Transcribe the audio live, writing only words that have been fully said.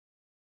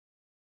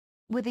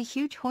With a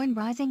huge horn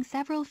rising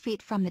several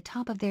feet from the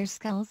top of their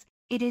skulls,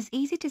 it is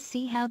easy to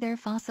see how their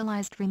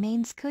fossilized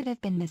remains could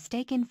have been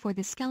mistaken for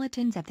the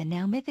skeletons of the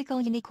now mythical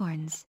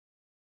unicorns.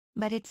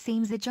 But it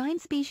seems the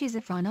giant species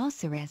of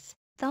rhinoceros,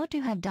 thought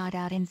to have died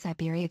out in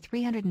Siberia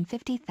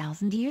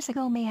 350,000 years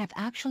ago, may have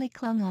actually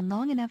clung on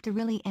long enough to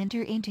really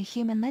enter into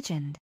human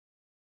legend.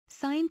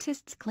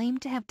 Scientists claim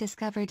to have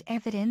discovered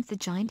evidence the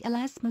giant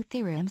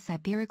Elasmotherium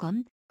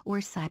sibiricum,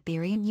 or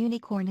Siberian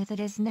unicorn as it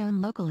is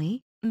known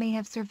locally, may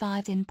have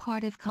survived in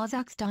part of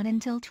Kazakhstan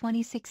until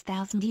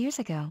 26,000 years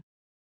ago.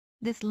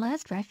 This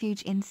last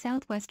refuge in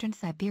southwestern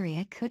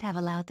Siberia could have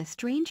allowed the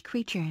strange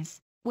creatures,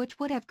 which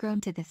would have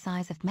grown to the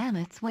size of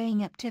mammoths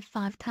weighing up to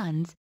 5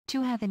 tons,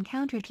 to have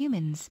encountered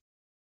humans.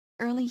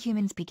 Early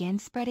humans began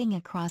spreading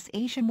across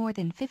Asia more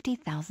than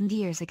 50,000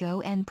 years ago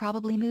and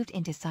probably moved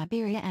into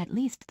Siberia at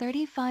least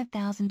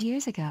 35,000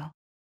 years ago.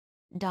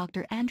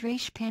 Dr. Andrei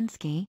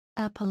Shpansky,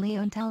 a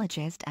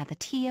paleontologist at the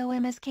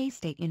Tomsk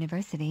State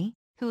University,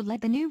 who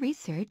led the new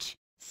research,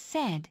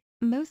 said,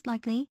 most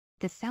likely,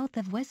 the south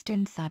of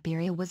western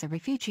Siberia was a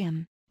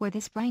refugium, where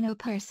this rhino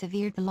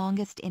persevered the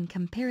longest in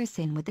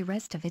comparison with the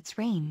rest of its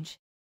range.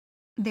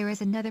 There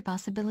is another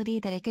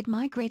possibility that it could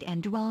migrate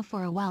and dwell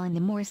for a while in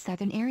the more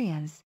southern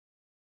areas.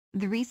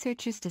 The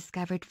researchers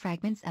discovered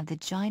fragments of the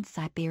giant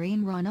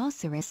Siberian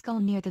rhinoceros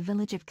skull near the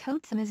village of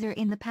Kotsamazer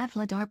in the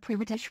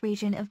Pavlodar-Privatish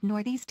region of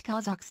northeast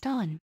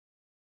Kazakhstan.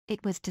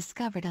 It was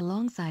discovered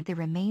alongside the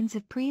remains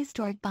of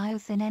prehistoric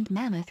Biosyn and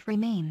mammoth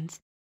remains.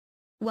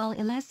 While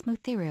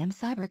Elasmotherium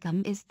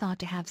sibiricum is thought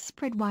to have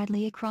spread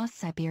widely across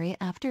Siberia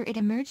after it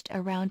emerged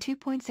around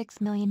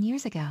 2.6 million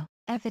years ago,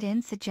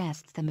 evidence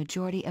suggests the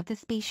majority of the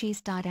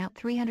species died out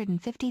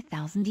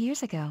 350,000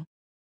 years ago.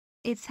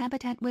 Its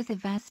habitat was a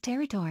vast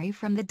territory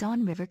from the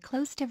Don River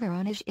close to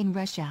Voronezh in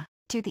Russia,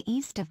 to the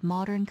east of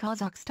modern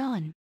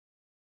Kazakhstan.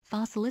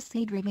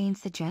 Fossilised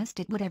remains suggest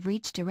it would have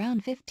reached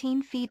around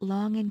 15 feet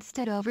long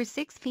instead of over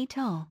 6 feet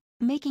tall,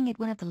 making it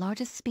one of the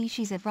largest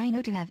species of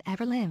rhino to have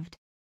ever lived.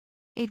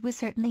 It was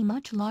certainly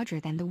much larger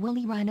than the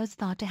woolly rhinos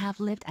thought to have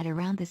lived at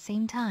around the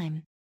same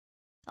time.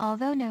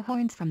 Although no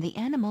horns from the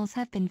animals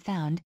have been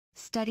found,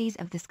 studies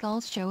of the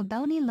skulls show a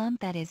bony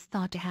lump that is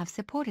thought to have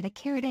supported a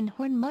keratin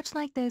horn much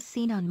like those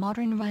seen on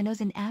modern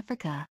rhinos in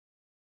Africa.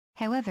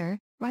 However,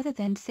 rather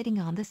than sitting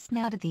on the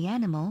snout of the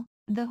animal,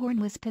 the horn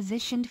was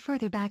positioned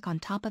further back on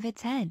top of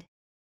its head.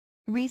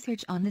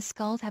 Research on the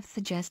skulls have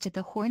suggested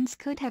the horns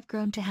could have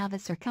grown to have a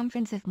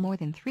circumference of more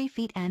than 3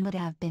 feet and would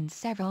have been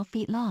several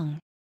feet long.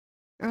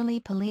 Early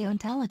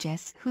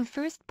paleontologists who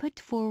first put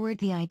forward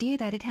the idea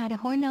that it had a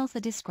horn also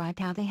described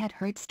how they had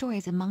heard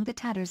stories among the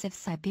Tatars of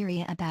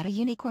Siberia about a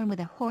unicorn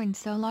with a horn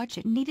so large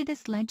it needed a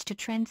sledge to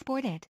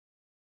transport it.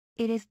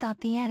 It is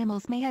thought the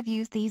animals may have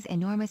used these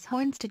enormous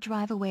horns to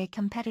drive away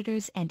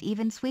competitors and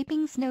even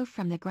sweeping snow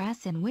from the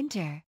grass in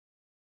winter.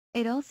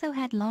 It also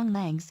had long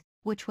legs,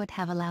 which would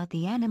have allowed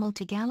the animal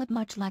to gallop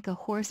much like a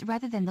horse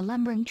rather than the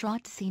lumbering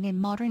trot seen in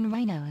modern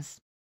rhinos.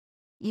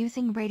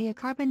 Using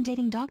radiocarbon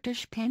dating, Dr.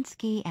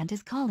 Shpansky and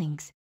his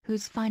colleagues,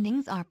 whose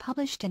findings are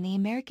published in the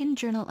American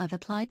Journal of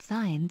Applied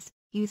Science,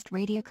 used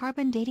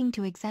radiocarbon dating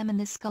to examine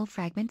the skull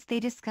fragments they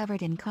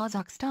discovered in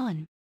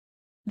Kazakhstan.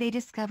 They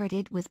discovered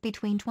it was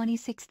between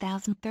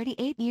 26,000 and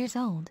 38 years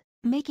old,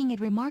 making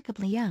it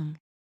remarkably young.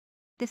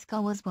 The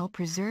skull was well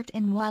preserved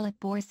and while it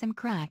bore some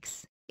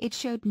cracks, it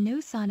showed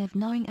no sign of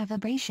gnawing or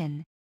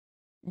vibration.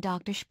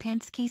 Dr.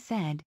 Shpansky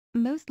said,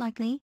 most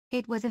likely,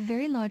 it was a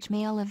very large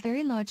male of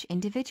very large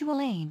individual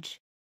age.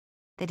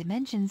 The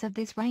dimensions of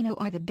this rhino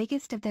are the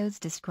biggest of those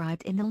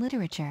described in the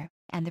literature,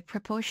 and the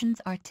proportions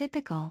are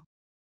typical.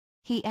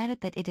 He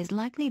added that it is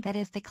likely that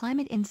as the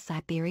climate in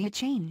Siberia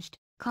changed,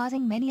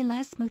 causing many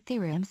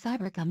Elasmotherium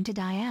sibiricum to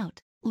die out,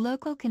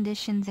 local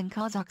conditions in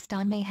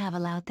Kazakhstan may have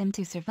allowed them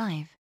to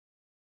survive.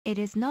 It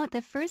is not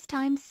the first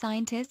time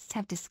scientists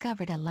have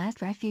discovered a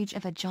last refuge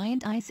of a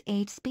giant Ice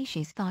Age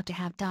species thought to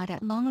have died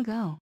out long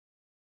ago.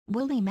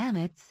 Woolly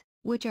mammoths,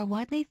 which are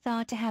widely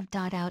thought to have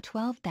died out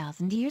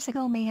 12,000 years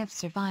ago, may have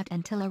survived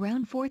until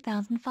around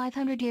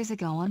 4,500 years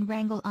ago on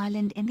Wrangel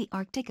Island in the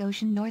Arctic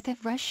Ocean north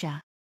of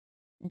Russia.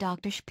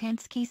 Dr.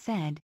 Shpansky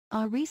said,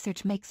 our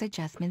research makes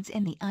adjustments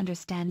in the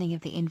understanding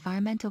of the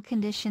environmental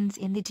conditions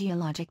in the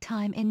geologic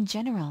time in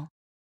general.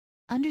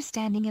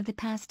 Understanding of the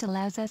past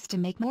allows us to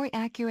make more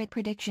accurate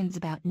predictions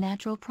about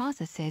natural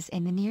processes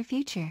in the near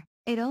future.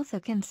 It also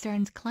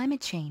concerns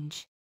climate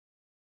change.